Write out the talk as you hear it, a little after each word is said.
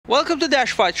Welcome to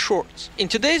DashFight Shorts. In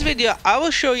today's video, I will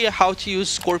show you how to use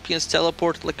Scorpion's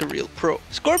teleport like a real pro.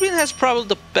 Scorpion has probably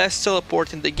the best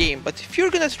teleport in the game, but if you're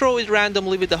gonna throw it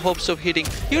randomly with the hopes of hitting,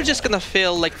 you're just gonna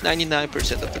fail like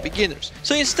 99% of the beginners.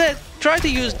 So instead, try to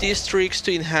use these tricks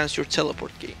to enhance your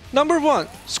teleport game. Number 1.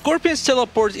 Scorpion's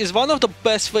teleport is one of the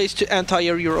best ways to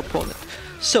anti-air your opponent.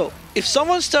 So, if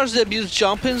someone starts to abuse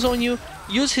jump-ins on you,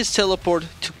 use his teleport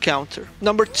to counter.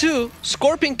 Number 2,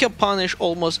 Scorpion can punish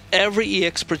almost every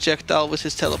EX projectile with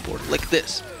his teleport, like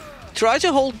this. Try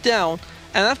to hold down,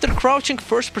 and after crouching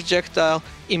first projectile,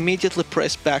 immediately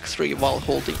press back 3 while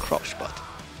holding crouch button.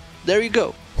 There you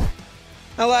go.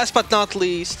 And last but not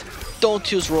least,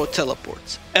 don't use raw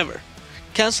teleports, ever.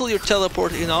 Cancel your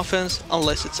teleport in offense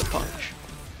unless it's a punish.